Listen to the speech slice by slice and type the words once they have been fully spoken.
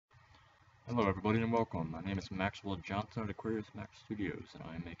Hello everybody and welcome. My name is Maxwell Johnson at Aquarius Max Studios and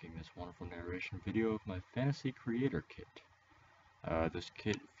I am making this wonderful narration video of my Fantasy Creator Kit. This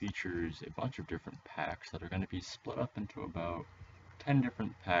kit features a bunch of different packs that are going to be split up into about 10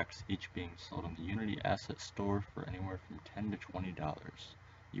 different packs, each being sold on the Unity Asset Store for anywhere from $10 to $20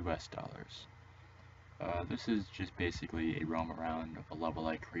 US dollars. This is just basically a roam around of a level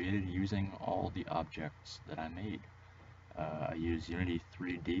I created using all the objects that I made. I use Unity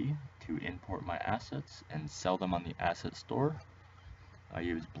 3D to import my assets and sell them on the asset store. I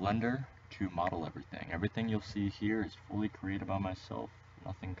use Blender to model everything. Everything you'll see here is fully created by myself,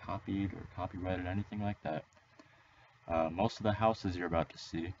 nothing copied or copyrighted, anything like that. Most of the houses you're about to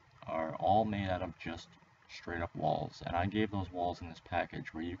see are all made out of just straight up walls, and I gave those walls in this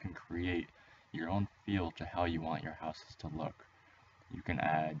package where you can create your own feel to how you want your houses to look. You can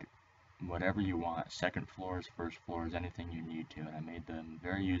add whatever you want, second floors, first floors, anything you need to, and I made them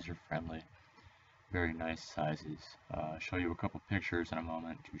very user friendly, very nice sizes. I'll show you a couple pictures in a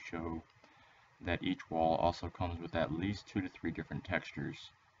moment to show that each wall also comes with at least 2 to 3 different textures.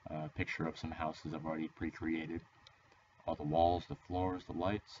 A picture of some houses I've already pre-created. All the walls, the floors, the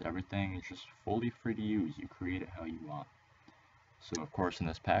lights, everything is just fully free to use. You create it how you want. So of course in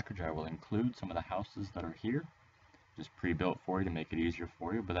this package I will include some of the houses that are here, just pre-built for you to make it easier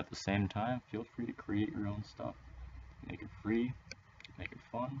for you, but at the same time feel free to create your own stuff. Make it free, make it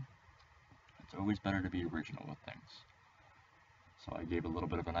fun. It's always better to be original with things. So I gave a little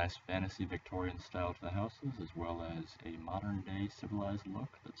bit of a nice fantasy Victorian style to the houses, as well as a modern day civilized look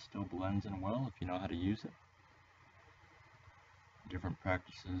that still blends in well if you know how to use it. Different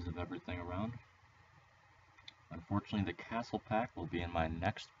practices of everything around. Unfortunately, the castle pack will be in my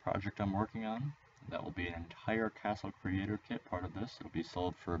next project I'm working on. That will be an entire castle creator kit part of this. It'll be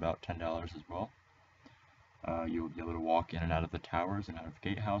sold for about $10 as well. You'll be able to walk in and out of the towers and out of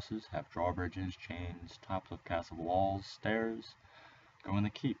gatehouses, have drawbridges, chains, tops of castle walls, stairs, go in the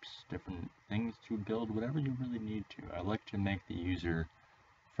keeps, different things to build, whatever you really need to. I like to make the user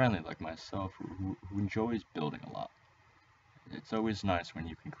friendly like myself who enjoys building a lot. It's always nice when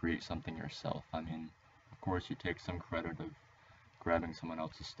you can create something yourself. I mean, of course you take some credit of grabbing someone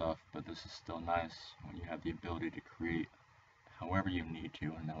else's stuff, but this is still nice when you have the ability to create however you need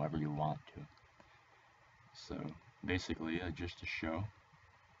to and however you want to. So basically, just to show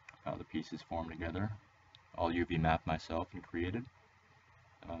how the pieces form together, all UV mapped myself and created.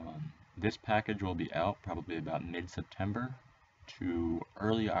 This package will be out probably about mid-September to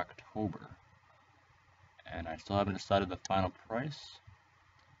early October, and I still haven't decided the final price,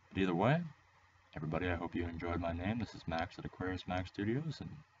 but either way, everybody, I hope you enjoyed my name. This is Max at Aquarius Max Studios, and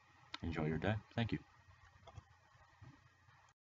enjoy your day. Thank you.